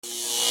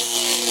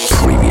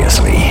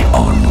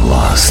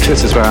Economist.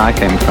 This is where I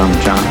came from,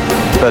 John.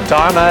 The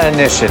Dharma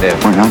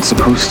Initiative. We're not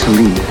supposed to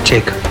leave.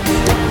 Jacob,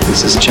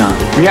 this is John.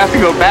 We have to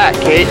go back,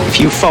 Kate. If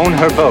you phone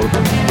her vote,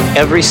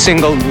 every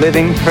single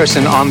living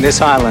person on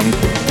this island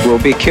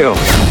will be killed.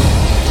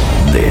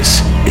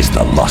 This is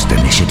the Lost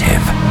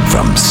Initiative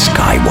from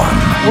Sky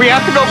One. We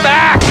have to go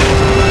back!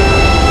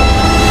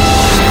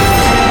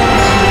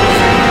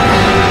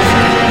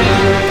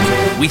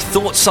 We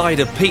thought Saeed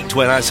had peaked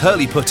when, as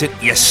Hurley put it,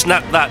 you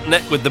snap that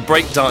neck with the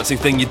breakdancing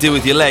thing you do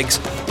with your legs.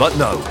 But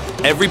no,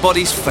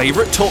 everybody's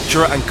favourite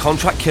torturer and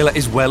contract killer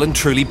is well and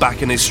truly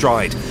back in his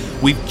stride.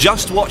 We've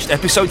just watched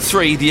episode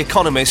 3, The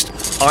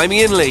Economist. I'm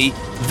Ian Lee.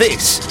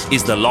 This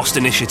is The Lost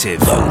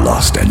Initiative. The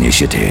Lost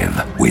Initiative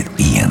with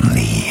Ian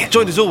Lee.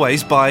 Joined as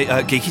always by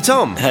Geeky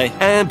Tom. Hey.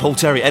 And Paul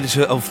Terry,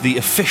 editor of the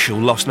official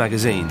Lost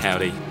magazine.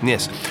 Howdy.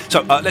 Yes.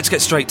 So let's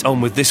get straight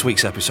on with this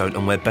week's episode,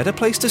 and where better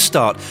place to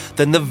start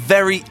than the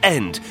very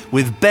end,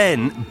 with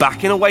Ben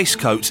back in a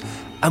waistcoat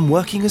and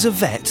working as a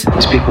vet.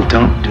 These people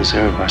don't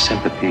deserve our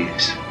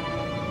sympathies.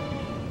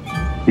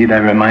 Need I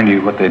remind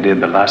you what they did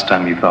the last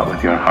time you thought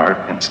with your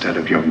heart instead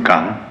of your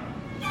gun?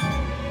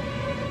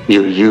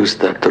 You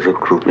used that to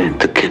recruit me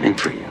into killing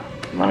for you.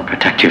 You want to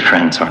protect your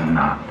friends or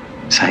not,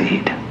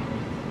 Saeed?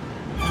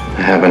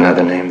 I have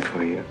another name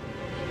for you.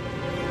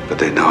 But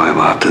they know I'm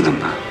after them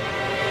now.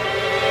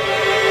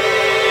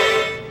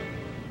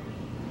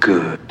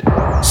 Good.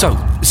 So,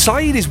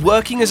 Saeed is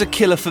working as a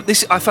killer for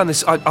this.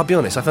 I'll be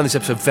honest, I found this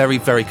episode very,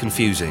 very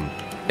confusing.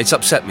 It's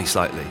upset me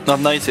slightly.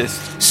 I've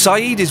noticed.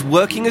 Saeed is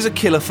working as a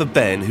killer for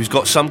Ben, who's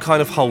got some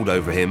kind of hold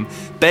over him.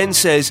 Ben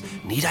says,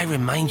 "Need I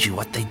remind you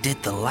what they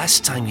did the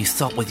last time you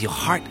thought with your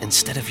heart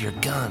instead of your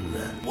gun?"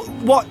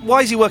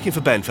 Why is he working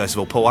for Ben, first of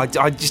all, Paul? I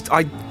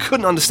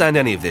couldn't understand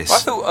any of this. I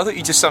thought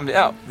you just summed it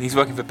up. He's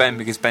working for Ben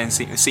because Ben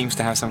seems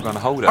to have some kind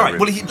of hold over All right, him.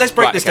 well, let's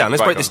break this down.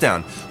 Let's break this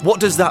down. What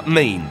does that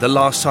mean, the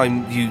last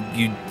time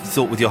you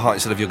thought with your heart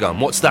instead of your gun?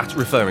 What's that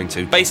referring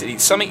to? Basically,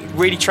 something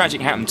really tragic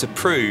happened to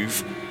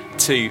prove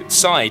to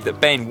Saeed that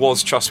Ben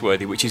was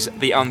trustworthy, which is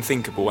the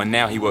unthinkable, and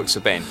now he works for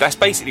Ben. That's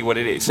basically what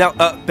it is. Now,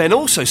 Ben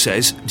also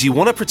says, do you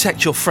want to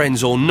protect your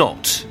friends or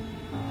not?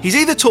 He's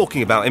either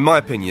talking about, in my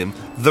opinion,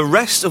 the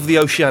rest of the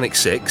Oceanic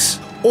Six,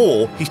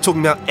 or he's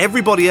talking about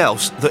everybody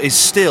else that is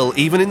still,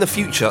 even in the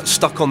future,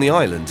 stuck on the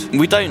island.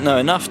 We don't know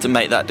enough to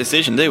make that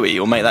decision, do we?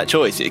 Or make that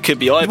choice. It could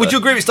be either. Would you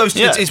agree with those two?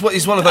 Yeah. It's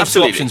one of those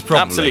Absolutely. two options,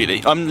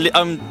 probably. Absolutely.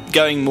 I'm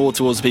going more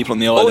towards the people on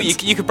the island. Or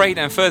you could break it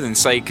down further and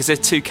say, because there's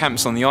 2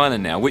 camps on the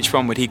island now, which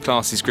one would he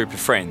class his group of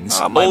friends?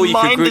 My or you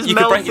mind could is you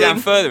could break it down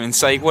melting. further and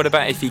say, what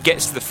about if he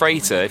gets to the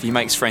freighter, if he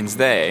makes friends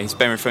there? Is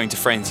Ben referring to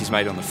friends he's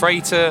made on the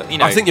freighter? You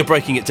know, I think you're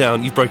breaking it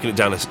down. You've broken it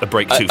down a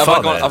break too have far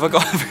I got, there. have I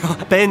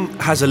got Ben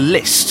has a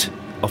list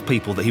of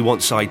people that he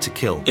wants Saeed to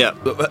kill. Yeah.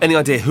 Any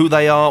idea who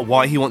they are,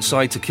 why he wants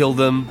Saeed to kill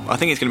them? I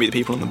think it's going to be the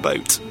people on the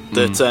boat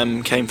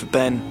that came for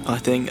Ben, I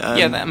think.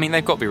 yeah, I mean,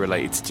 they've got to be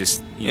related to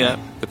just, you know,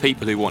 the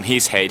people who want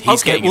his head.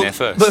 He's Okay, getting in there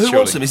first. But who surely.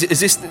 wants them? Is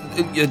this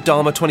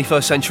Dharma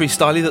 21st century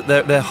style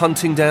that they're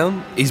hunting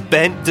down? Is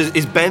Ben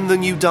the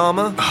new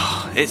Dharma?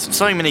 It's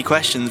so many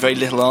questions, very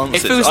little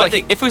answers.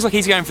 It feels like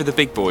he's going for the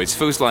big boys. It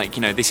feels like,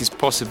 you know, this is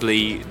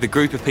possibly the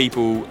group of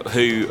people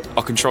who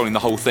are controlling the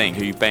whole thing,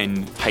 who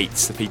Ben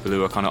hates, the people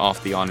who are kind of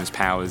after the island's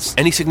powers.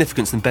 Any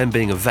significance in Ben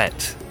being a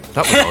vet?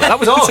 That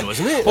was odd,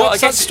 wasn't it? Well, I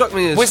that guess struck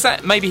me as... was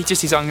that maybe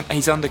just his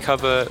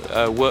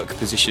undercover work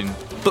position?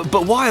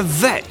 But why a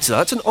vet?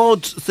 That's an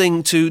odd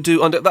thing to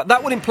do.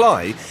 That would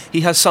imply he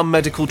has some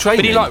medical training.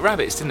 But he liked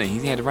rabbits, didn't he?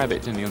 He had a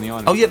rabbit, didn't he, on the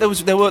island? Oh yeah, there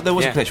was a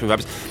connection with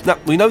rabbits. Now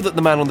we know that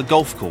the man on the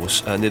golf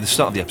course near the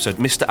start of the episode,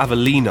 Mr.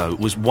 Avellino,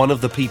 was one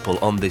of the people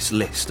on this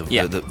list of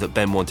that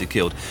Ben wanted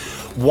killed.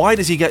 Why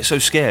does he get so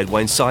scared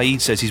when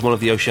Saeed says he's one of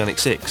the Oceanic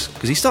Six?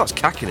 Because he starts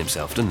cacking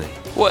himself, doesn't he?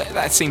 Well,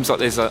 that seems like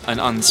there's an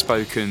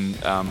unspoken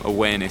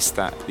awareness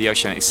that the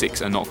Oceanic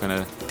Six are not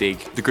going to dig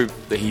the group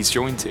that he's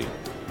joined to.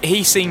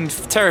 He seemed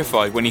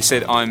terrified when he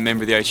said, I'm a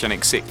member of the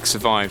Oceanic Six,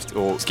 survived,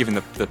 or was given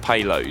the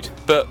payload.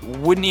 But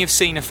wouldn't he have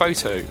seen a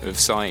photo of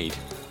Saeed?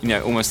 You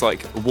know, almost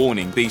like a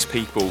warning, these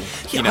people...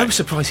 Yeah, you know, I was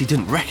surprised he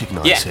didn't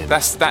recognise him.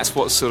 That's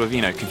what's sort of,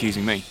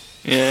 confusing me.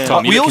 Yeah.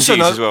 Tom, we also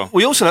know. as well.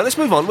 We also know. Let's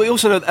move on. We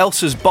also know that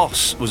Elsa's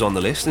boss was on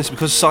the list. And it's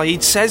because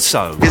Saeed says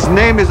so. His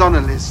name is on the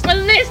list. A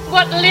list?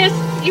 What list?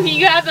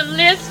 You have a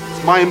list?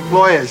 It's my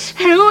employers.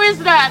 And who is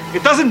that?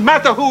 It doesn't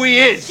matter who he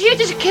is. You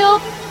just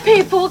kill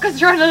people because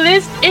you're on the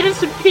list?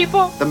 Innocent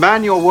people? The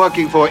man you're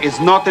working for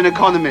is not an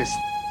economist.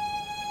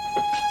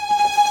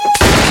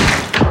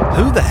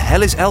 Who the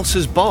hell is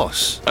Elsa's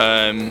boss?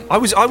 I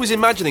was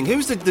imagining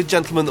who's the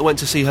gentleman that went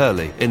to see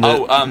Hurley in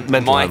the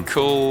mental home?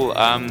 Michael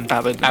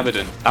Abaddon.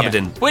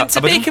 Abaddon. Well,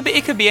 Abaddon?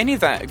 it could be any of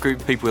that group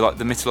of people, like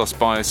the Mythos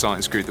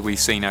Bioscience group that we've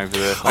seen over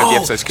the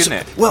episodes, couldn't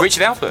it? Well,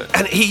 Richard Alpert.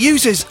 And he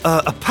uses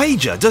a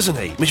pager, doesn't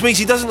he? Which means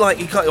he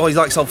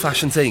likes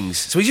old-fashioned things.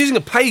 So he's using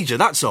a pager.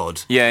 That's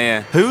odd.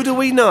 Yeah. Who do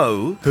we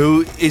know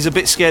who is a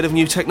bit scared of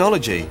new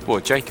technology?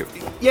 What, Jacob?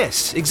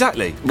 Yes,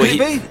 exactly. Could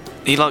Well, it be?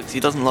 He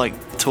doesn't like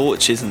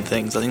torches and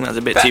things. I think that's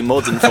a bit too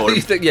modern for him.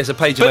 You think, yes, a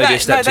pager maybe a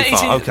step too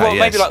far. Okay,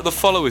 maybe like the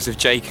followers of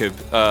Jacob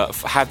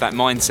had that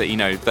mindset. You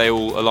know, they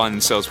all align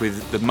themselves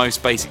with the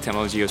most basic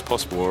technology as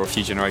possible, or a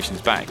few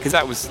generations back, because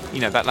that was,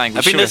 you know, that language.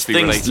 I think there's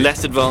things related.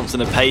 less advanced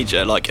than a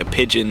pager, like a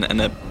pigeon and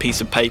a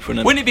piece of paper and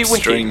a Wouldn't it be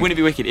string. wicked? Wouldn't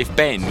it be wicked if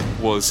Ben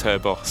was her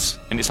boss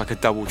and it's like a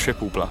double,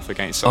 triple bluff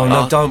against? Oh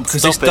no, don't,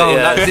 because this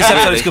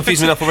episode is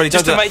confusing enough already.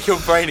 Just to make your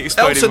brain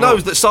explode. Elsa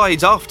knows that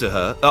Saeed's after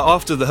her,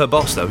 her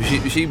boss though.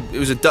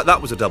 That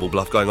was a double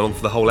bluff going on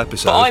for the whole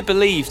episode. But I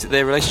believed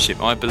their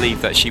relationship. I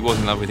believed that she was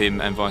in love with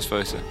him and vice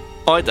versa.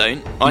 I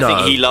don't. I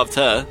think he loved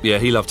her. Yeah,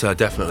 he loved her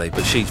definitely,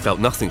 but she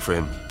felt nothing for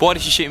him. But why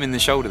did she shoot him in the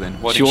shoulder then?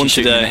 Why She didn't wanted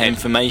she shoot him in the head?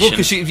 information. Well,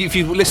 because if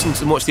you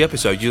listened and watched the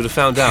episode, you'd have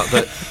found out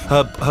that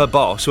her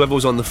boss, whoever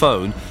was on the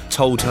phone,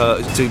 told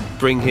her to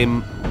bring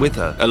him with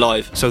her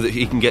alive, so that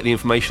he can get the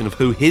information of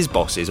who his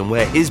boss is and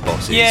where his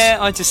boss is. Yeah,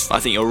 I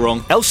think you're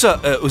wrong.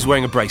 Elsa was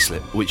wearing a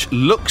bracelet which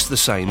looks the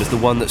same as the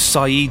one that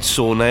Saeed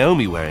saw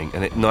Naomi wearing,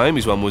 and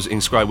Naomi's one was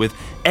inscribed with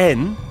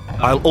N.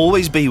 I'll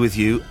always be with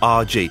you,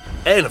 RG.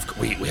 N, of course,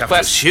 we have to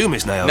assume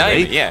is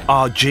Naomi. Yeah.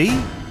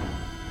 RG?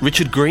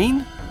 Richard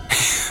Green?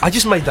 I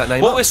just made that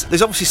name up.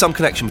 There's obviously some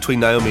connection between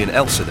Naomi and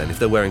Elsa then, if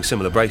they're wearing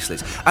similar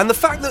bracelets. And the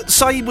fact that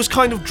Saeed was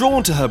kind of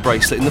drawn to her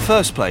bracelet in the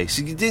first place,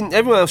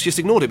 everyone else just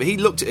ignored it, but he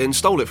looked at it and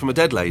stole it from a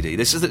dead lady.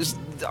 That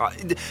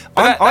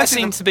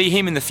seemed to be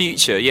him in the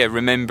future,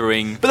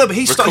 remembering. But no, but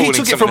he took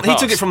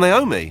it from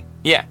Naomi.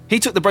 Yeah. He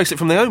took the bracelet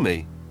from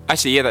Naomi.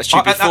 Actually, yeah, that's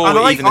true.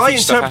 I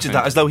interpreted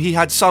that as though he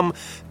had some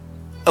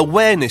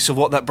awareness of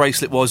what that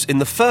bracelet was in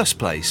the first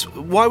place.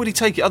 Why would he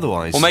take it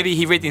otherwise? Or maybe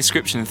he read the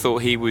inscription and thought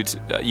he would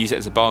use it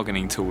as a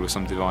bargaining tool or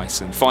some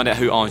device and find out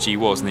who RG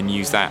was and then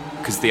use that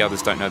because the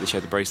others don't know that she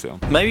had the bracelet on.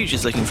 Maybe he was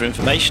just looking for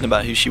information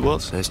about who she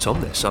was. There's Tom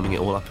there, summing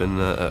it all up in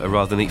a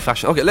rather neat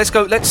fashion. Okay,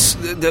 let's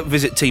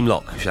visit Team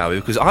Locke, shall we?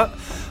 Because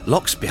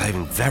Locke's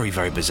behaving very,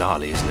 very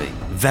bizarrely, isn't he?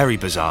 Very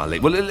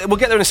bizarrely. Well, we'll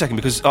get there in a second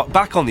because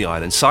back on the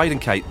island, Saeed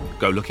and Kate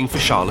go looking for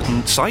Charlotte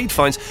and Saeed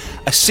finds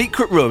a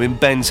secret room in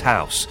Ben's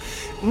house.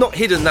 Not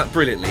hidden that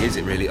brilliantly, is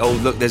it really? Oh,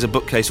 look, there's a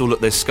bookcase. Oh, look,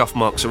 there's scuff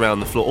marks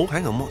around the floor. Oh,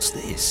 hang on, what's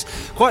this?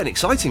 Quite an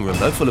exciting room,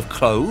 though, full of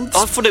clothes.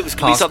 I thought it was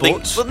going to be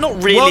something, but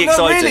not really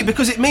exciting. Well, not really,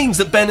 because it means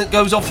that Ben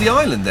goes off the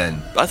island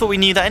then. I thought we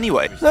knew that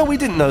anyway. No, we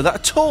didn't know that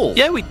at all.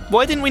 Yeah,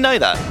 why didn't we know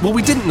that? Well,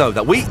 we didn't know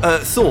that. We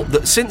thought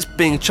that since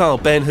being a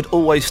child, Ben had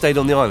always stayed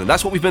on the island.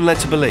 That's what we've been led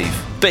to believe.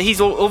 But he's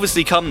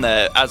obviously come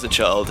there as a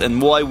child,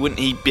 and why wouldn't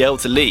he be able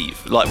to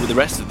leave, like with the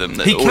rest of them?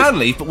 He can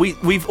leave, but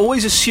we've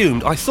always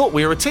assumed, I thought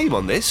we were a team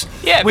on this.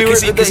 Yeah,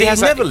 because he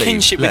has never that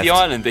kinship with the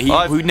island that he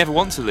would never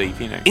want to leave,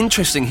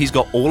 Interesting, he's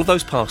got all of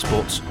those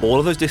passports, all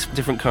of those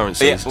different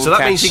currencies. Yeah, so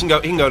that means he can go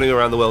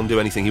around the world and do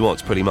anything he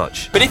wants, pretty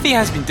much. But if he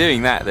has been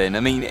doing that, then,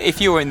 I mean,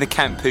 if you're in the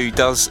camp who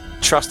does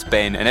trust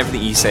Ben and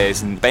everything he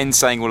says, and Ben's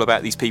saying all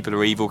about these people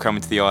are evil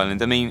coming to the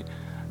island, I mean,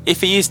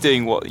 if he is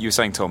doing what you were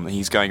saying, Tom, that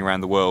he's going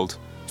around the world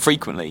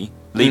frequently,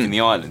 leaving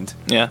the island,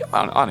 yeah,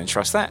 I don't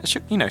trust that.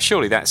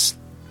 Surely that's...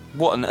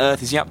 What on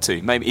earth is he up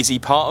to? Maybe is he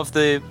part of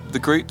the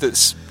group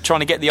that's trying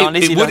to get the island?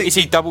 Is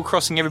he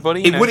double-crossing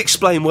everybody? It would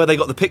explain where they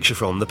got the picture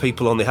from, the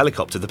people on the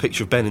helicopter, the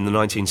picture of Ben in the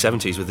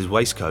 1970s with his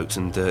waistcoat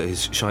and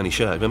his shiny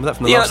shirt. Remember that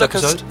from the last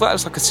episode? That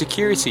was like a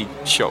security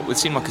shot. It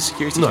seemed like a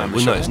security camera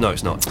shot. No,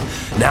 it's not.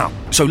 Now,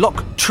 so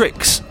Locke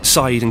tricks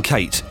Saeed and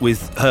Kate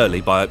with Hurley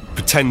by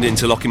pretending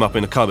to lock him up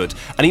in a cupboard,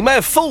 and he may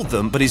have fooled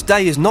them, but his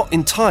day is not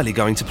entirely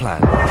going to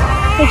plan.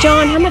 Hey,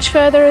 John, how much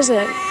further is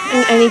it?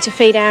 I need to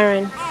feed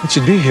Aaron. It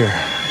should be here.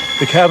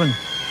 The cabin.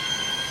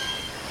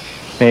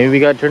 Maybe we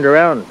got turned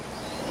around.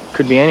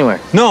 Could be anywhere.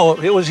 No,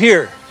 it was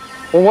here.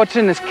 Well, what's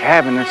in this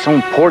cabin that's so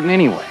important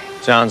anyway?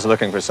 John's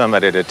looking for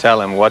somebody to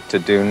tell him what to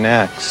do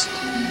next.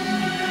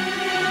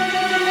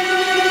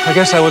 I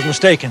guess I was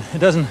mistaken. It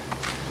doesn't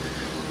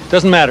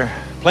matter.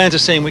 Plan's the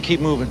same. We keep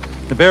moving.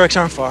 The barracks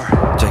aren't far.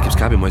 Jacob's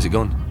cabin, where's it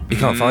gone? He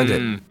can't find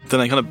it.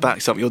 Then it kind of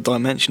backs up your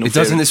dimensional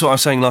theory. Doesn't. This what I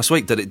was saying last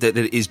week, that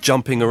it is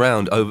jumping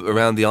around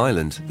the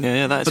island.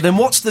 Yeah, that's... But then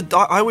what's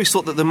I always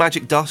thought that the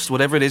magic dust,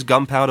 whatever it is,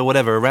 gunpowder,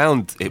 whatever,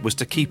 around it was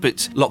to keep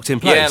it locked in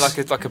place. Yeah,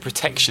 like a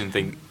protection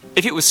thing.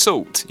 If it was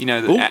salt,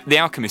 the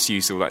alchemists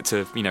used all that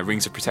to,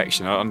 rings of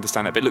protection. I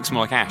understand that, but it looks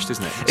more like ash,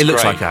 doesn't it? It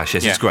looks like ash,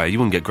 yes, it's grey. You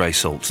wouldn't get grey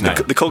salt. No.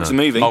 The cogs are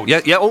moving.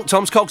 Yeah,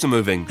 Tom's cogs are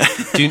moving.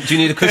 do you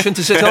need a cushion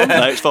to sit on?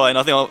 No, it's fine.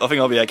 I think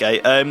I'll be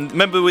okay.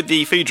 Remember with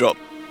the food drop?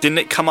 Didn't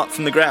it come up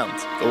from the ground?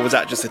 Or was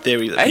that just a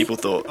theory that people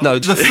thought? No,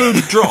 the food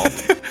drop.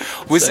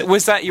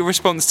 Was that your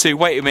response to,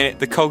 wait a minute,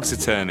 the cogs are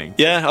turning?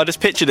 Yeah, I just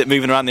pictured it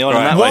moving around the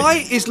island that way.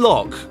 Why is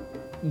Locke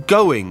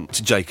going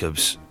to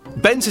Jacob's?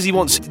 Ben says he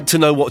wants to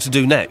know what to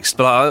do next,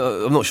 but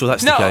I'm not sure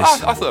that's the case.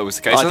 I thought that was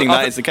the case. I think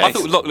that is the case. I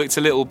thought Locke looked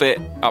a little bit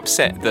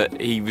upset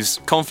that he was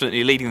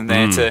confidently leading them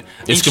there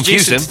to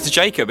introduce him to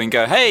Jacob and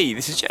go, hey,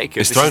 this is Jacob.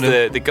 This is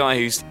the guy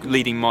who's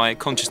leading my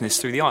consciousness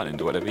through the island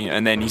or whatever,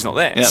 and then he's not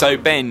there. Yep. So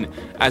Ben,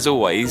 as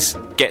always,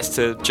 gets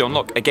to John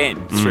Locke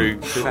again through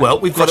that. Well,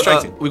 we've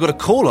got a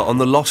caller on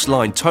the lost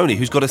line, Tony,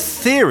 who's got a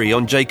theory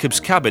on Jacob's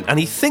cabin, and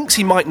he thinks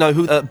he might know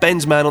who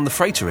Ben's man on the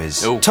freighter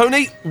is. Ooh.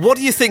 Tony, what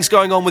do you think's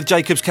going on with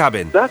Jacob's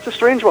cabin? That's that's a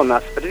strange one,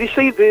 that. Did you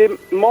see the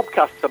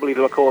mobcasts, I believe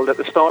they were called, at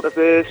the start of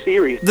the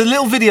series? The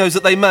little videos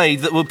that they made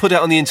that were put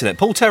out on the internet.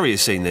 Paul Terry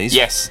has seen these.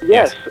 Yes.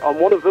 Yes, on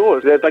one of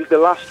those, like the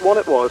last one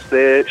it was,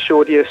 they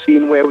showed you a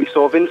scene where we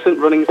saw Vincent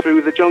running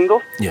through the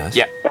jungle. Yes.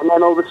 Yeah. And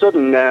then all of a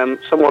sudden,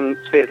 someone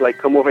says, like,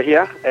 come over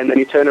here, and then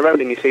you turn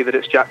around and you see that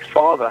it's Jack's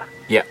father.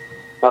 Yeah.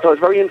 I thought it was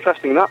very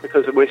interesting, that,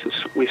 because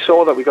we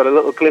saw that we got a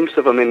little glimpse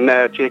of him in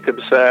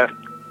Jacob's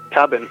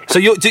cabin. So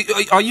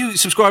are you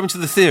subscribing to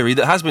the theory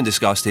that has been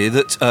discussed here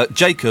that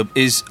Jacob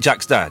is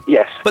Jack's dad?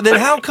 Yes. But then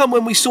how come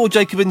when we saw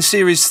Jacob in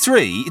Series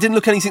 3, he didn't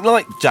look anything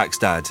like Jack's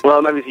dad?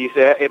 Well, maybe he's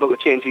able to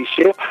change his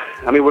shape.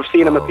 I mean, we've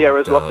seen him appear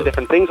as lots of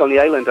different things on the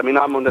island. I mean,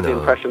 I'm under the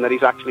impression that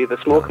he's actually the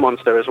smoke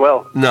monster as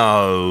well.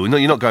 No,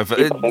 you're not going for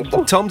it.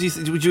 Tom,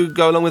 would you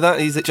go along with that?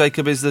 That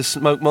Jacob is the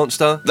smoke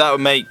monster? That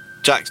would make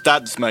Jack's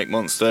dad smoke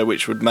monster,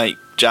 which would make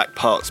Jack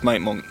part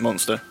smoke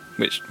monster,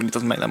 which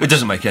doesn't make that much sense. It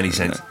doesn't make any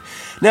sense. No.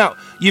 Now,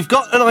 you've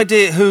got an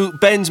idea who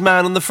Ben's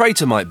man on the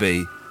freighter might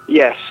be?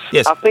 Yes.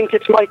 Yes. I think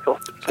it's Michael.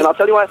 And I'll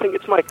tell you why I think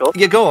it's Michael.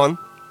 Yeah, go on.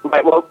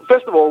 Right, well,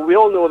 first of all, we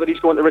all know that he's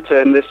going to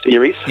return this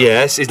series.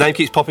 Yes, his name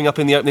keeps popping up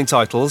in the opening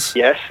titles.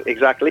 Yes,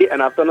 exactly.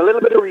 And I've done a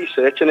little bit of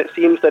research, and it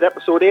seems that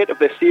episode 8 of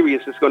this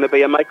series is going to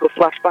be a Michael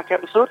flashback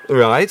episode.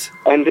 Right.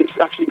 And it's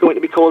actually going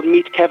to be called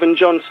Meet Kevin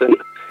Johnson.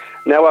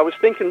 Now, I was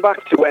thinking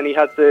back to when he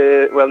had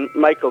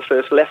Michael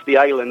first left the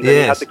island, and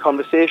he had the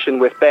conversation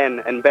with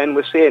Ben, and Ben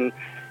was saying,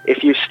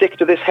 if you stick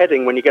to this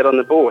heading when you get on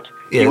the boat,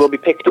 you will be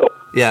picked up.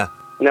 Yeah.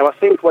 Now, I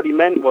think what he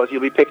meant was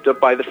you'll be picked up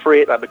by the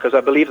freighter, because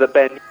I believe that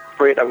Ben's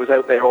freighter was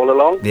out there all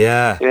along.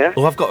 Yeah. Yeah.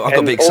 Well, I've got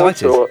to be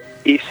excited. Also,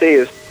 he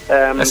says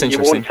That's you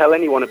won't tell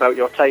anyone about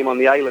your time on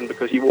the island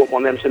because you won't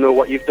want them to know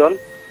what you've done.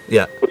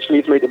 Yeah. Which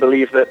leads me to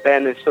believe that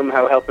Ben is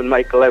somehow helping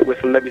Michael out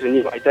with maybe a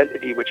new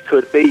identity, which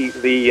could be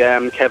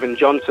the Kevin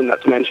Johnson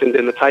that's mentioned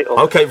in the title.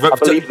 Okay, I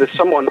believe there's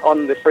someone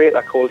on the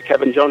freighter called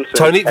Kevin Johnson.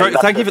 Tony,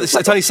 thank you for this.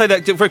 Tony, say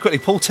that very quickly.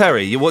 Paul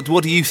Terry, what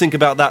do you think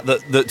about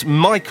that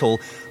Michael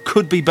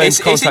could be Ben's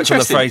contact on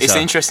the freighter? It's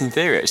an interesting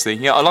theory, actually.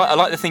 Yeah, I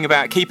like the thing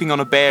about keeping on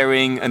a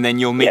bearing and then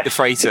you'll meet the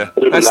freighter.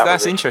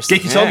 That's interesting.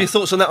 Geeky Tom, your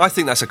thoughts on that? I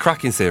think that's a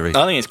cracking theory.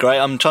 I think it's great.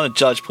 I'm trying to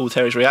judge Paul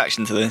Terry's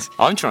reaction to this.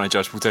 I'm trying to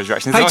judge Paul Terry's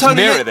reaction. Hey, There's a nice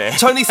mirror there.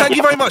 Tony, thank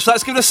you very much.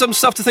 That's given us some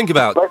stuff to think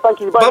about. Right, thank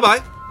you. Bye.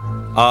 Bye-bye.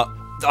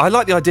 I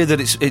like the idea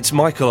that it's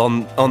Michael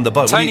on the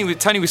boat. Tony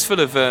was full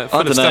of stuff.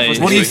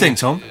 What do you think,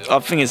 Tom? I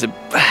think it's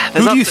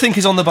Who do you think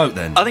is on the boat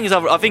then? I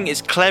think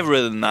it's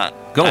cleverer than that.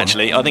 Go on.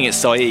 Actually, I think it's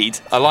Saeed.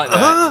 I like that.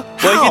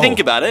 Well, if you think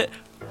about it,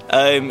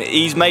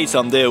 he's made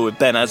some deal with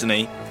Ben, hasn't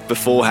he?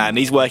 Beforehand,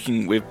 he's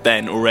working with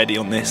Ben already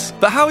on this.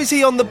 But how is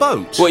he on the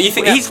boat? Well, you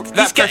think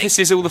that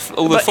prefaces all the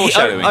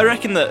foreshadowing? I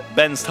reckon that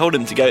Ben's told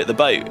him to go to the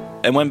boat,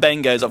 and when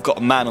Ben goes, "I've got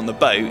a man on the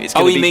boat," it's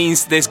he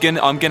means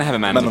I'm gonna have a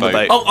man on the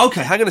boat. Oh,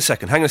 okay. Hang on a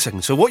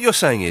second. So what you're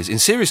saying is, in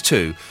Series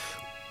 2,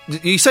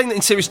 you're saying that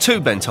in Series 2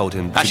 Ben told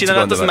him actually, to no,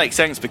 that doesn't make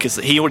sense because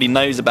he already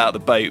knows about the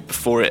boat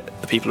before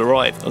the people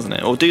arrive, doesn't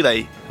it? Or do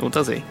they? Or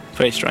does he?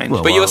 Very strange.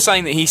 But you're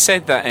saying that he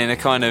said that in a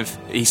kind of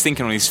he's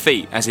thinking on his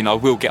feet, as in I'll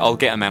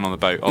get a man on the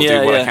boat. I'll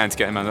do what I can to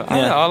get a man on the boat.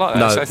 I like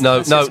that.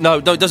 No,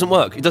 it doesn't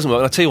work. It doesn't work.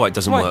 And I'll tell you why it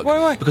doesn't work.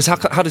 Why? Because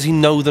how does he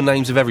know the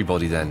names of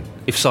everybody then,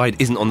 if Saeed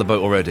isn't on the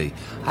boat already?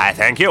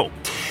 Thank you.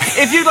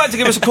 If you'd like to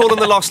give us a call on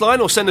the Lost Line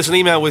or send us an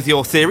email with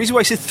your theories, we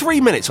wasted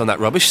 3 minutes on that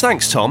rubbish.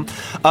 Thanks, Tom.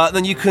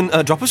 Then you can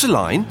drop us a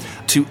line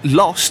to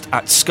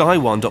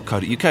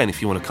lost@sky1.co.uk, and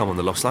if you want to come on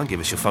the Lost Line, give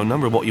us your phone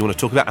number and what you want to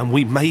talk about, and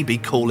we may be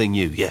calling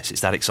you. Yes,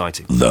 it's that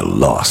exciting. The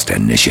Lost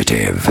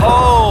Initiative.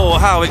 Oh,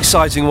 how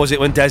exciting was it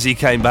when Desi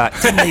came back?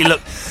 Didn't he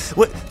look...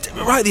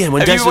 Right at the end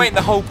when Desmond... Have you waited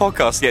the whole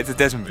podcast to get to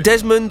Desmond?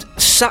 Desmond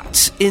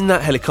sat in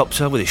that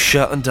helicopter with his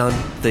shirt undone,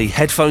 the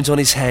headphones on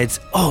his head.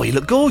 Oh, he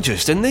looked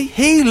gorgeous, didn't he?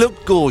 He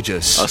looked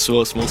gorgeous. I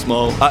saw a small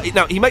smile.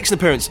 Now, he makes an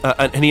appearance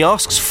and he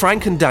asks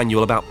Frank and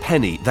Daniel about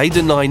Penny. They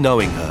deny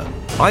knowing her.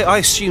 I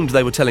assumed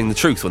they were telling the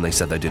truth when they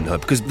said they didn't know her,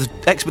 because the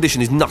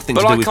expedition is nothing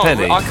to do with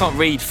Penny. I can't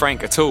read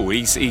Frank at all.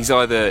 He's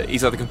either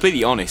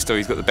completely honest or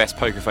he's got the best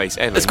poker face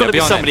ever. There's got to be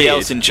somebody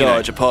else in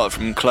charge apart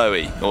from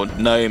Chloe or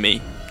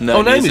Naomi.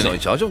 Naomi's not in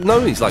charge.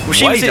 Naomi's like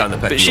way down the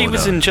pecking order. But she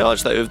was in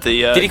charge though of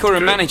the. Did he call her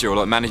a manager or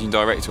like managing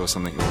director or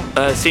something?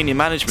 Senior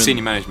management.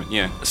 Senior management,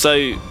 yeah.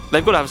 So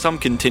they've got to have some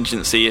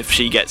contingency if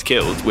she gets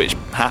killed, which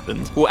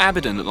happened. Well,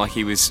 Abaddon looked like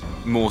he was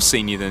more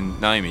senior than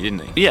Naomi,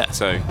 didn't he? Yeah.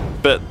 So,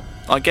 but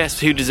I guess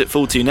who does it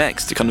fall to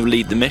next to kind of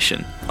lead the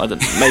mission? I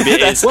don't know. Maybe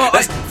it is.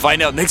 Let's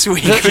find out next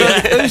week.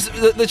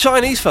 The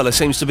Chinese fella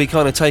seems to be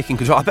kind of taking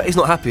control. I bet he's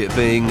not happy at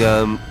being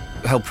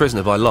held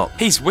prisoner by Locke.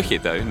 He's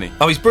wicked though, isn't he?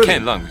 Oh, he's brilliant.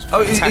 Ken Lung.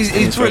 He's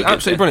brilliant,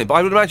 absolutely brilliant. But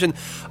I would imagine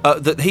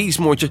that he's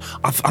more.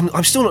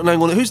 I'm still not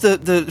knowing who's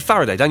the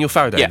Faraday, Daniel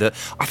Faraday. Yeah.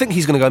 I think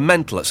he's going to go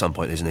mental at some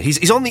point, isn't he?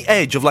 He's on the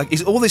edge of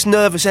he's all this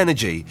nervous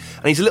energy,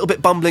 and he's a little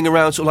bit bumbling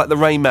around, sort of like the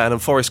Rain Man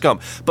and Forrest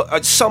Gump. But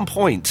at some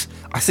point,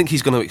 I think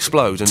he's going to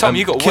explode. And Tom,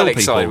 you got kill well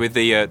excited people. with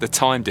the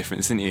time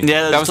difference, didn't you?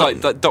 Yeah, that was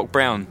like Doc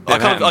Brown.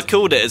 I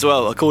called it as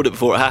well. I called it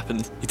before it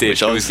happened. You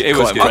did. It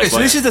was good. Okay, so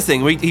this is the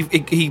thing.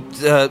 He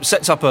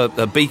sets up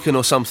a beacon beacon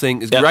or something.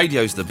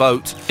 Radio's the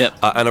boat,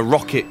 and a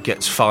rocket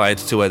gets fired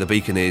to where the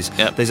beacon is.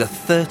 There's a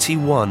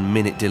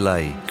 31-minute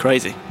delay.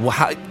 Crazy.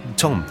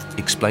 Tom,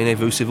 explain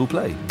vous s'il vous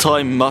plaît.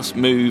 Time must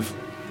move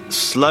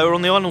slower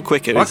on the island or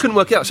quicker? I couldn't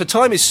work it out. So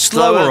time is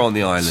slower on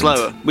the island.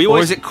 Slower. Or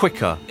is it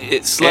quicker?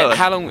 It's slower.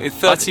 How long?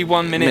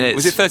 31 minutes.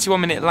 Was it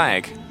 31-minute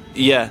lag?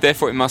 Yeah.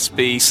 Therefore, it must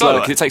be slower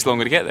because it takes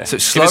longer to get there. So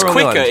it's slower. If it's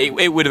quicker,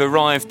 it would have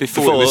arrived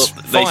before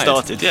they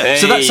started. Yeah.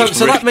 So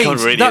that means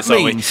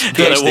I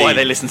don't know why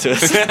they listen to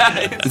us.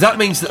 That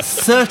means that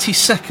 30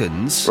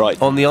 seconds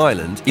on the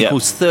island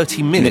equals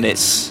 30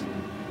 minutes.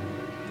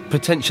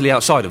 Potentially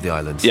outside of the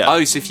island. Yeah.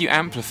 Oh, so if you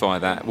amplify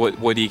that, what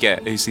do you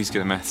get? Who's good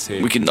at maths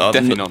here? We can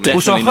definitely not.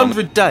 Well, so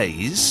 100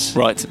 days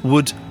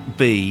would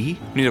be...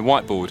 We need a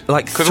whiteboard.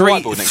 Like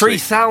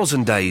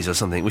 3,000 days or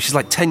something, which is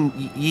like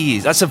 10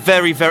 years. That's a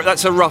very,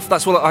 that's a rough...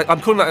 That's what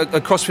I'm calling that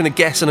a cross between a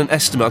guess and an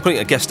estimate. I'm calling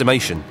it a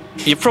guesstimation.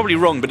 You're probably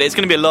wrong, but it's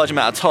going to be a large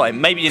amount of time.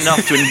 Maybe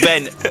enough to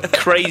invent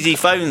crazy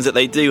phones that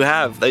they do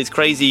have, those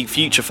crazy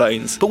future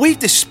phones. But we've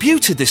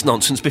disputed this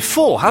nonsense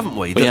before, haven't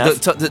we?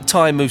 That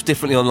time moves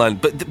differently online.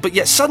 But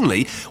yet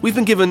suddenly we've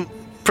been given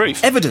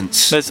proof,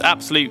 evidence. There's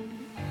absolute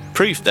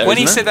proof there. When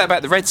he said that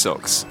about the Red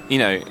Sox,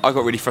 I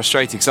got really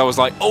frustrated because I was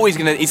like, he's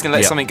gonna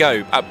let something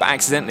go, but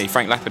accidentally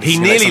Frank Lampard. He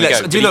nearly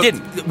let go. He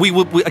didn't.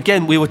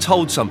 We were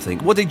told something.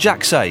 What did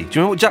Jack say? Do you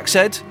remember what Jack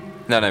said?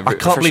 No. I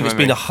can't believe it's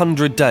been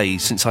 100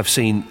 days since I've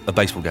seen a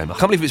baseball game. I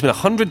can't believe it's been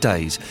 100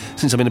 days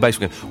since I've been in a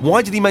baseball game.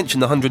 Why did he mention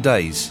the 100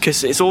 days?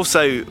 Because it's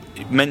also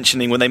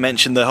mentioning when they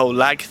mentioned the whole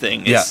lag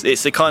thing.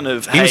 It's a kind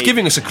of... He was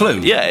giving us a clue.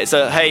 Yeah, it's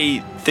a,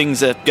 hey,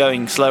 things are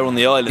going slower on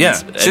the island. Yeah.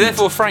 So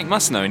therefore Frank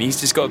must know, and he's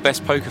just got a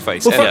best poker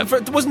face. Well,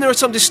 wasn't there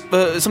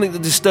something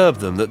that disturbed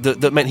them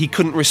that meant he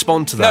couldn't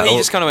respond to that? No, he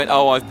just kind of went,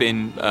 I've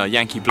been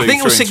Yankee Blue. I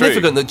think it was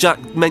significant that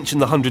Jack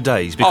mentioned the 100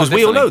 days because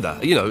we all know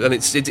that,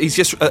 and he's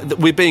just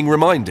we're being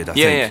reminded. I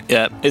think.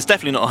 Yeah. It's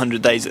definitely not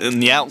 100 days in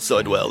the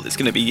outside world. It's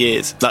going to be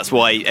years. That's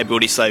why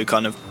everybody's so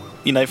kind of,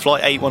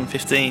 flight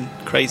 8115,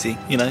 crazy,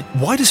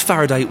 Why does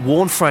Faraday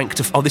warn Frank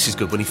to... Oh, this is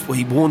good, when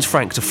he warns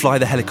Frank to fly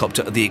the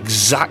helicopter at the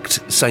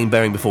exact same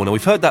bearing before. Now,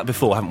 we've heard that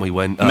before, haven't we,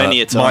 when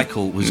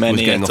Michael was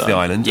getting off the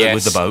island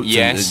with the boat.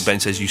 Yes. And Ben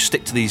says, you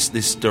stick to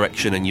this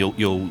direction and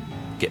you'll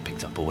get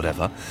picked up or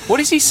whatever. What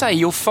does he say?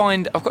 You'll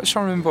find... I've got to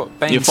try and remember what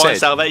Ben said. You'll find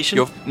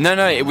salvation?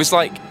 No, it was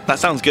like... That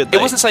sounds good, though.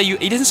 It wasn't say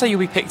he doesn't say you'll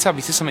be picked up.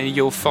 He says something,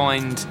 you'll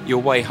find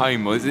your way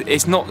home.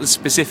 It's not as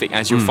specific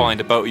as you'll find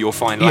a boat or you'll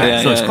find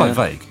land. It's quite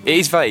vague. It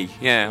is vague,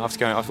 yeah. I have to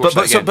go and watch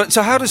that again.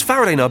 So how does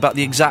Faraday know about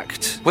the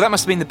exact... Well, that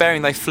must have been the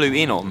bearing they flew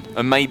in on,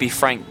 and maybe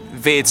Frank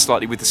veered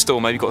slightly with the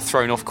storm, maybe got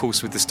thrown off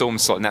course with the storm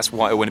slightly, and that's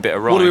why it went a bit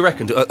awry. What do we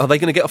reckon? Are they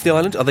going to get off the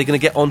island? Are they going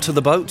to get onto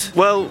the boat?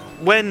 Well,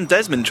 when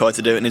Desmond tried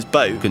to do it in his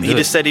boat, he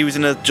just said he was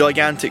in a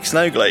gigantic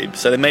snow globe,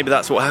 so then maybe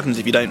that's what happens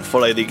if you don't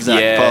follow the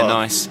exact path.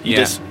 Nice. You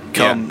just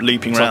come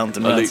looping round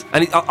and loop.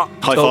 And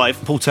high five.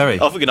 Paul Terry. I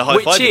think we're going to high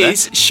five. Which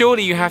is,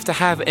 surely you have to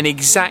have an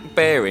exact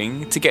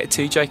bearing to get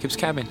to Jacob's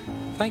cabin.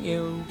 Thank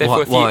you.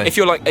 Therefore, if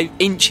you're like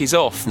inches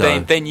off,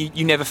 then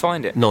you never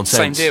find it.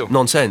 Nonsense. Same deal.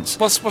 Nonsense.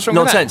 What's wrong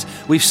with that? Nonsense.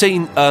 We've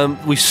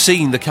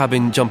seen the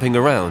cabin jumping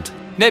around.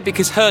 No,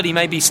 because Hurley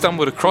maybe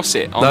stumbled across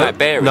it on that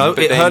bearing. No,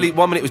 Hurley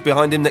 1 minute was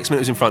behind him, next minute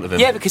was in front of him.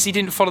 Yeah, because he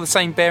didn't follow the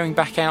same bearing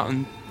back out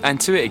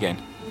and to it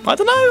again. I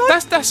don't know.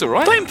 That's all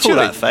right. Don't pull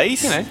that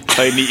face.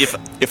 Only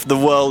if the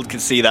world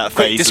could see that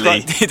face.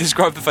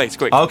 Describe the face,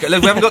 quick. Okay,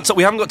 look,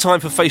 we haven't got time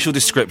for facial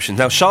descriptions.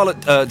 Now,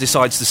 Charlotte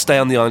decides to stay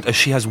on the island as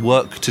she has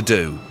work to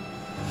do.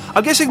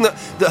 I'm guessing that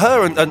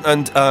her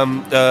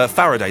and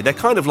Faraday, they're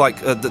kind of like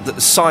the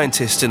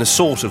scientists in a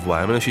sort of way.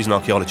 I mean, she's an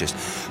archaeologist.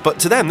 But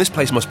to them, this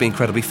place must be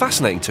incredibly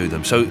fascinating to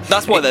them. So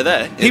that's why they're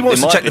there. He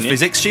wants to check the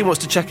physics, she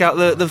wants to check out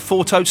the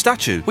four-toed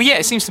statue. Well, yeah,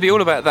 it seems to be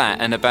all about that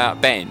and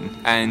about Ben,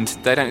 and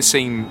they don't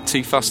seem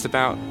too fussed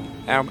about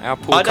our poor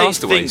castaways. I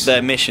don't think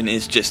their mission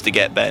is just to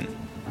get Ben.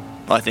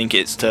 I think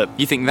it's to...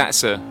 You think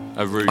that's a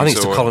ruse? I think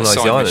it's to colonise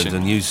the island mission?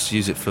 And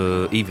use it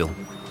for evil.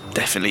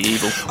 Definitely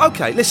evil.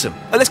 Okay, listen.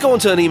 Let's go on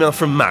to an email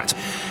from Matt.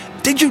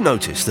 Did you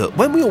notice that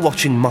when we were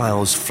watching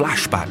Miles'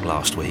 flashback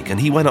last week and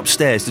he went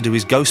upstairs to do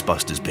his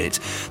Ghostbusters bit,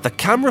 the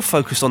camera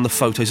focused on the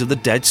photos of the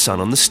dead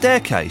son on the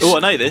staircase? Oh, I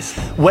know this.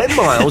 When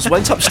Miles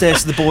went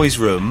upstairs to the boys'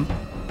 room...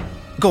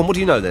 Go on, what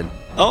do you know then?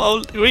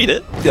 I'll read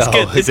it. It's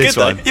good. It's good,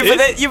 though.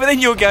 Yeah, but then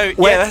you'll go...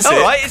 that's all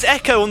it. Right, it's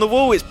Echo on the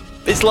wall.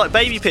 It's like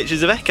baby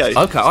pictures of Echo.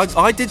 Okay,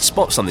 I did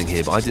spot something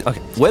here, but I did... Okay.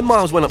 When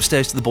Miles went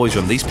upstairs to the boys'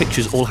 room, these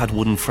pictures all had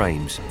wooden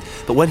frames.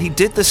 But when he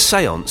did the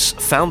séance,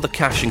 found the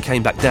cache and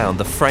came back down,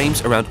 the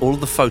frames around all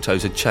of the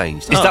photos had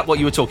changed. Is that what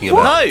you were talking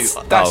about?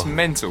 No! That's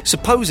mental.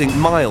 Supposing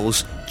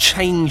Miles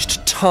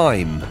changed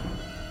time.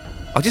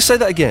 I'll just say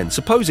that again.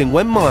 Supposing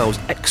when Miles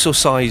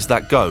exorcised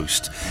that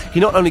ghost, he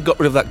not only got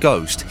rid of that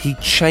ghost, he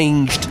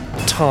changed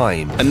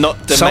time. And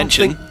not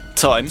dimension,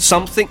 time.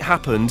 Something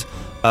happened...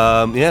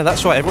 yeah,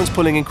 that's right. Everyone's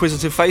pulling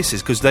inquisitive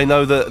faces because they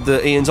know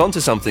that Ian's onto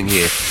something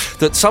here.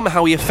 That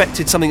somehow he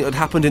affected something that had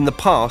happened in the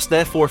past,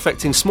 therefore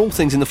affecting small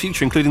things in the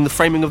future, including the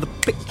framing of the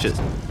pictures.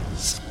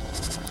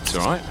 It's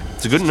all right.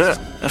 It's good, isn't it?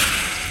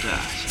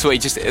 So he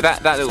just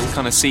that little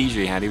kind of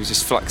seizure he had, he was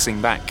just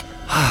fluxing back.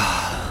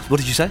 What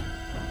did you say?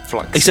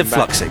 Fluxing. He said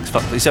fluxing.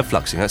 He said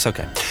fluxing. That's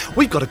okay.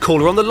 We've got a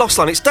caller on the lost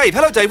line. It's Dave.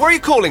 Hello, Dave. Where are you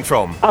calling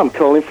from? I'm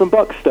calling from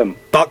Buxton.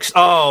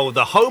 Oh,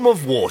 the home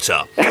of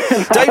water.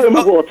 Dave, home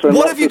of water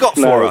what have you got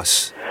for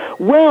us?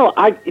 Well,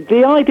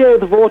 the idea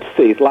of the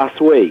vortices last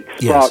week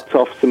sparked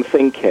off some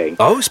thinking.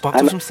 Oh, sparked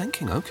off some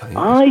thinking. Okay.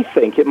 I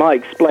think it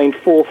might explain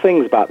 4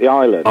 things about the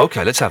island.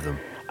 Okay, let's have them.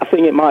 I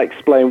think it might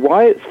explain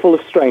why it's full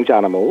of strange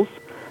animals,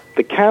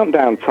 the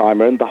countdown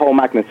timer and the whole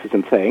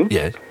magnetism thing.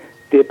 Yes.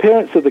 The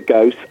appearance of the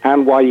ghosts,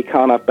 and why you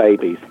can't have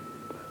babies.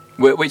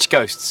 Which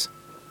ghosts?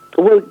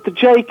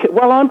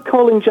 Well, I'm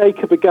calling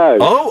Jacob a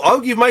ghost.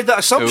 Oh, you've made that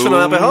assumption on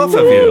our behalf,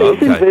 have you?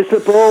 He's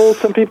invisible.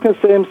 Some people can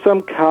see him,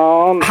 some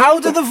can't. How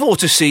do the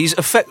vortices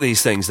affect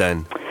these things,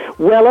 then?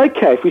 Well,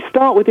 okay, if we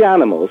start with the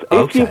animals,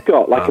 if you've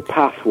got, a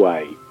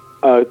pathway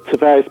to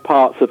various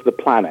parts of the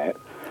planet,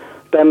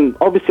 then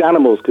obviously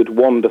animals could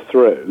wander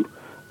through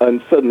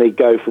and suddenly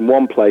go from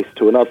one place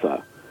to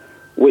another.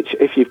 Which,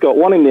 if you've got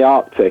one in the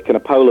Arctic and a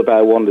polar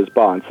bear wanders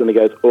by and suddenly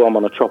goes, I'm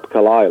on a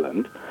tropical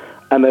island,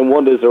 and then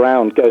wanders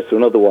around, goes to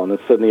another one, and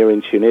suddenly you're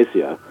in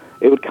Tunisia,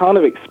 it would kind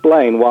of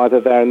explain why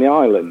they're there in the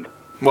island.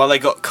 Well, they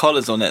got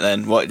collars on it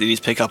then. What, did he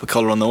just pick up a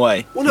collar on the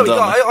way? Well, no,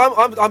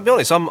 I'll be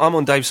honest, I'm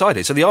on Dave's side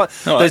here. So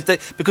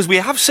because we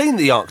have seen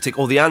the Arctic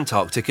or the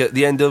Antarctic at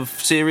the end of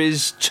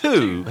Series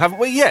 2, haven't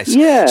we? Yes.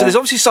 Yeah. So there's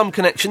obviously some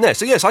connection there.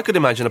 So yes, I could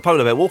imagine a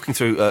polar bear walking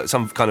through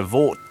some kind of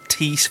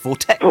vortex, and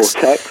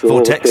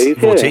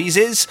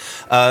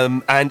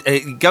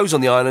it goes on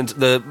the island.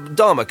 The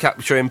Dharma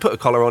capture him, put a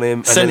collar on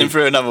him, send him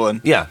through another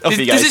one. Yeah. Does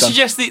it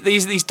suggest that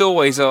these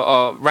doorways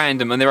are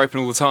random and they're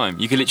open all the time?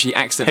 You could literally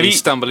accidentally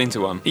stumble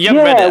into one. You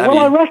haven't read it, have you?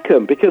 I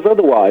reckon, because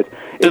otherwise,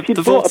 if you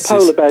brought a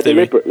polar bear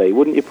deliberately,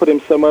 wouldn't you put him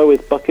somewhere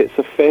with buckets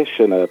of fish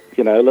and a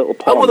little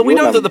pond? Oh, well, we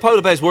know that the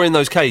polar bears were in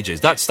those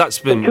cages. That's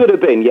been. It could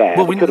have been,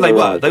 yeah.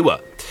 Well, they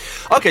were.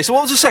 Okay, so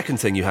what was the second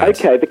thing you had?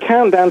 Okay, the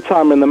countdown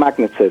timer and the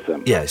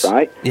magnetism. Yes.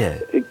 Right? Yeah.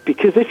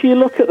 Because if you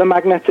look at the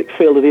magnetic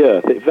field of the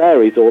Earth, it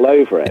varies all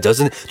over it. It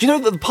doesn't. Do you know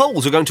that the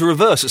poles are going to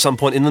reverse at some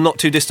point in the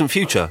not-too-distant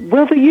future?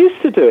 Well, they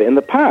used to do it in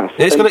the past.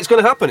 Yeah, it's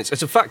going to happen.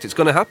 It's a fact. It's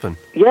going to happen.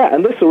 Yeah,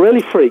 and this will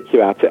really freak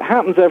you out. It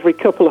happens every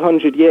couple of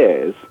 100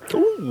 years.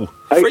 Ooh,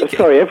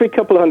 every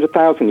couple of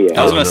 100,000 years.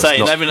 I was going to say,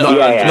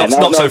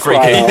 not so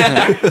freaky.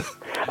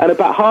 And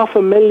about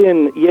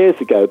 500,000 years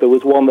ago, there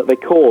was one that they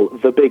call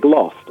the Big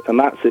Lost, and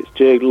that's its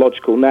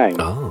geological name.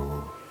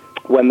 Oh.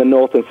 When the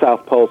North and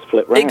South Poles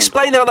flip round.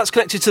 Explain how that's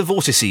connected to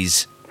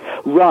vortices.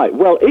 Right,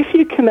 well, if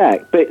you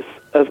connect bits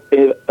of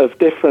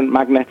different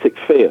magnetic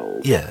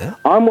fields,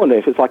 I'm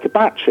wondering if it's like a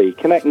battery. You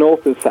connect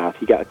north and south,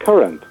 you get a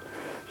current.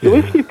 So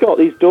if you've got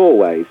these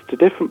doorways to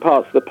different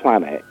parts of the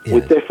planet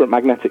with different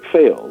magnetic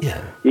fields,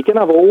 you can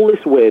have all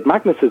this weird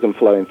magnetism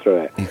flowing through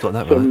it. You've got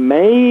that so right.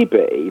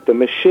 Maybe the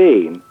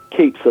machine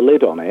keeps a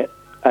lid on it,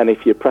 and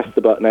if you press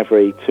the button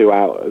every 2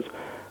 hours,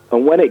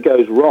 and when it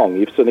goes wrong,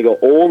 you've suddenly got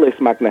all this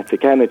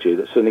magnetic energy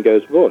that suddenly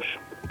goes whoosh.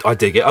 I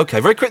dig it.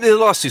 Okay, very quickly the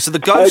last two. So the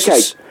ghosts...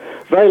 Okay,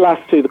 very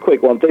last two, the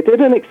quick one. They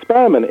did an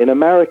experiment in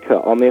America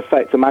on the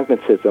effect of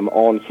magnetism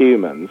on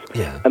humans,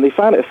 and they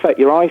found it affect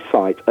your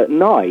eyesight. At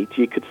night,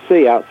 you could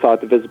see outside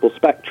the visible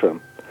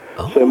spectrum.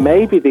 Oh. So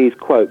maybe these,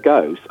 quote,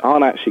 ghosts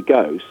aren't actually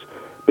ghosts,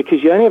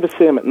 because you only ever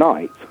see them at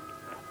night,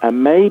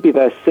 and maybe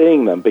they're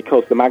seeing them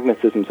because the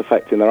magnetism's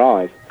affecting their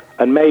eyes,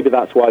 and maybe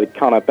that's why they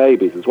can't have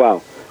babies as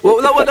well. Well,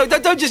 no,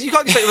 don't just... You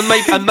can't say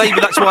maybe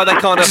that's why they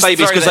can't have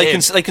babies, because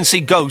they can see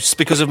ghosts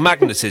because of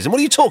magnetism. What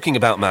are you talking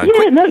about, man?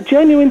 Yeah, no,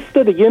 genuine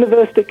study.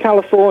 University of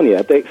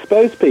California, they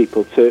expose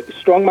people to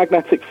strong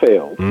magnetic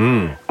fields,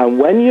 and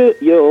when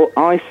your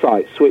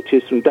eyesight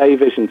switches from day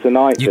vision to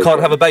night vision... You can't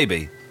have a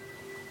baby?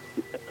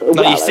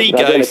 No, you see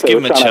ghosts,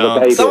 give them a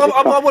chance. So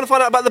I want to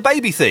find out about the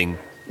baby thing.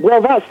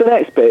 Well, that's the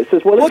next bit. It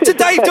says, well, what did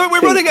Dave do?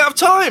 We're running out of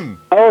time.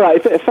 All right,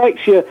 if it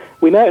affects you,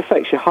 we know it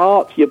affects your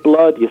heart, your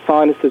blood, your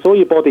sinuses, all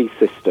your body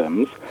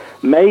systems.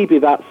 Maybe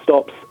that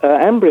stops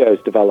embryos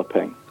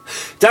developing.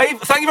 Dave,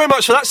 thank you very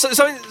much for that.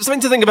 Something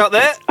to think about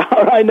there.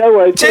 All right, no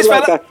worries. Cheers,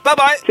 fella.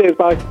 Bye-bye. Cheers,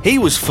 bye. He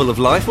was full of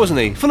life,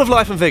 wasn't he? Full of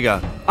life and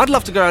vigour. I'd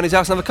love to go around his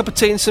house and have a cup of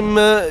tea and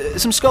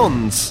some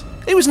scones.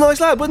 He was a nice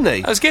lad, wasn't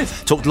he? That was good.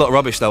 Talked a lot of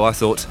rubbish, though, I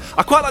thought.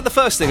 I quite like the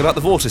first thing about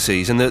the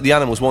vortices and the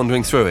animals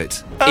wandering through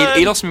it.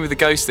 He lost me with the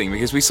ghost thing,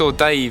 because we saw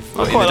Dave in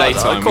the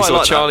daytime. We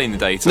saw Charlie in the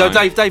daytime.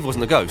 No, Dave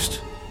wasn't a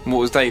ghost. What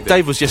was Dave then?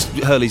 Dave was just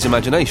Hurley's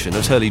imagination. It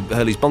was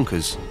Hurley's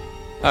bonkers.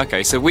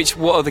 Okay, so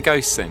what are the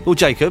ghosts then? Well,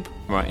 Jacob.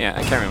 Right,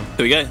 yeah, carry on.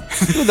 Here we go.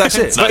 Well, that's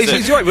it.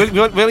 He's right. We've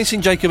only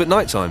seen Jacob at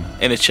night time.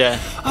 In a chair.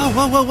 Oh,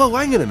 whoa,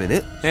 hang on a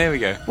minute. There we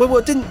go.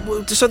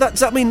 So does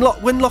that mean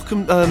when Locke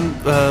and,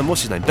 what's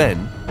his name,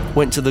 Ben,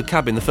 went to the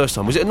cabin the first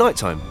time, was it at night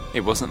time? It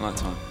wasn't night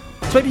time.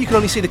 So maybe you can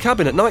only see the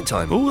cabin at night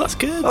time. Oh, that's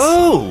good.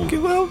 Oh.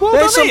 Good, well there's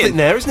done, something Ian.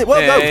 there, isn't it?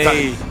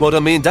 Well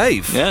done, me and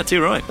Dave. Yeah,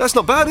 too right. That's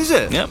not bad, is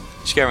it? Yep.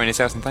 Just go around his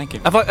house and thank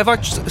him. Have I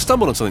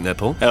stumbled on something there,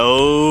 Paul?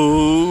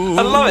 Oh.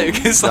 I love it,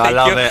 because I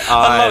love it.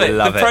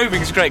 The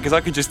probing's great, because I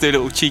can just do a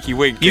little cheeky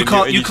wink. You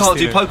can't do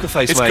poker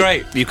face, it's mate.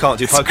 Great. You can't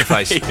do poker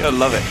face. I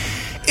love it.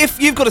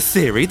 If you've got a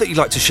theory that you'd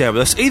like to share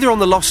with us, either on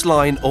the Lost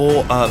line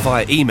or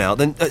via email,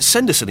 then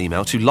send us an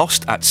email to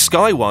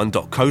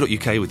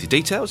lost@sky1.co.uk with your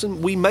details,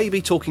 and we may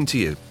be talking to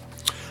you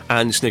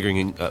and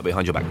sniggering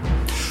behind your back.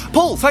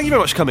 Paul, thank you very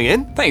much for coming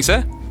in. Thanks,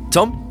 sir.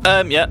 Tom?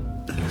 Yeah.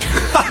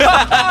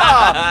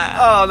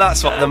 Oh,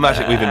 that's what the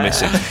magic we've been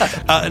missing.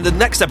 And the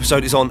next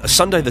episode is on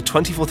Sunday, the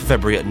 24th of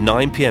February at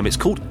 9 p.m. It's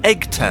called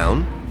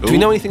Eggtown. Do we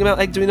know anything about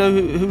Egg? Do we know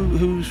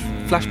whose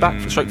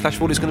flashback, stroke flash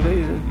forward is going to be?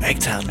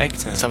 Eggtown.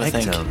 Let's have a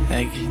think.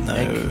 Egg? No.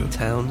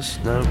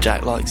 Eggtowns? No.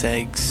 Jack likes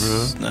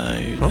eggs? No.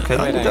 Okay,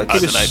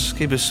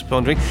 keep us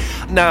pondering.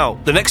 Now,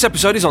 the next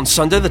episode is on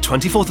Sunday, the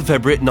 24th of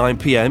February at 9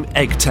 p.m,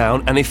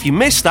 Eggtown, and if you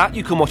missed that,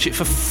 you can watch it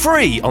for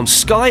free on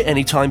Sky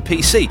Anytime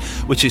PC,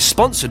 which is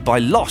sponsored by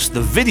Lost,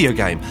 the video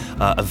game,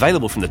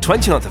 available from the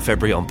 29th of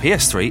February on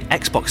PS3,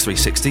 Xbox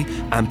 360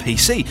 and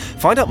PC.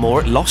 Find out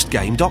more at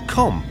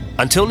lostgame.com.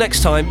 Until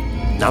next time,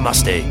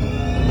 Namaste.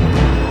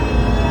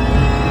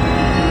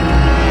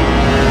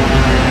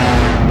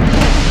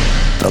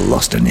 The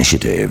Lost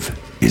Initiative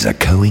is a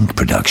Co-Inc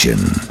production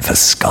for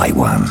Sky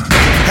One.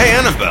 Hey,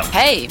 Annabelle.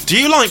 Hey. Do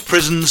you like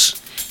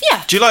prisons?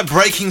 Yeah. Do you like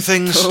breaking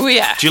things? Oh,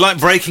 yeah. Do you like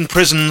breaking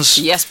prisons?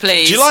 Yes,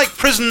 please. Do you like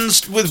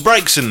prisons with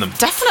breaks in them?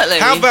 Definitely.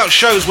 How about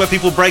shows where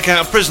people break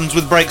out of prisons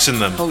with breaks in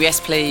them? Oh, yes,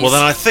 please. Well,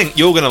 then I think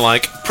you're going to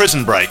like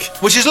Prison Break,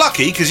 which is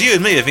lucky because you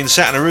and me have been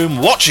sat in a room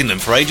watching them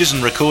for ages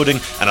and recording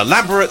an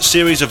elaborate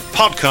series of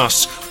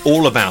podcasts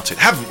all about it,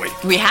 haven't we?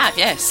 We have,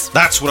 yes.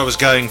 That's what I was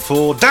going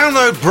for.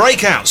 Download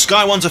Breakout,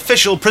 Sky One's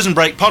official Prison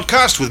Break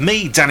podcast with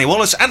me, Danny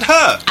Wallace, and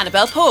her,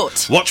 Annabelle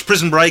Port. Watch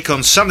Prison Break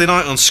on Sunday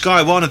night on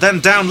Sky One and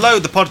then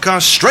download the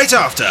podcast straight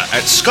after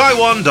at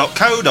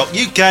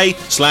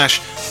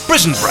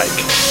sky1.co.uk/Prison Break.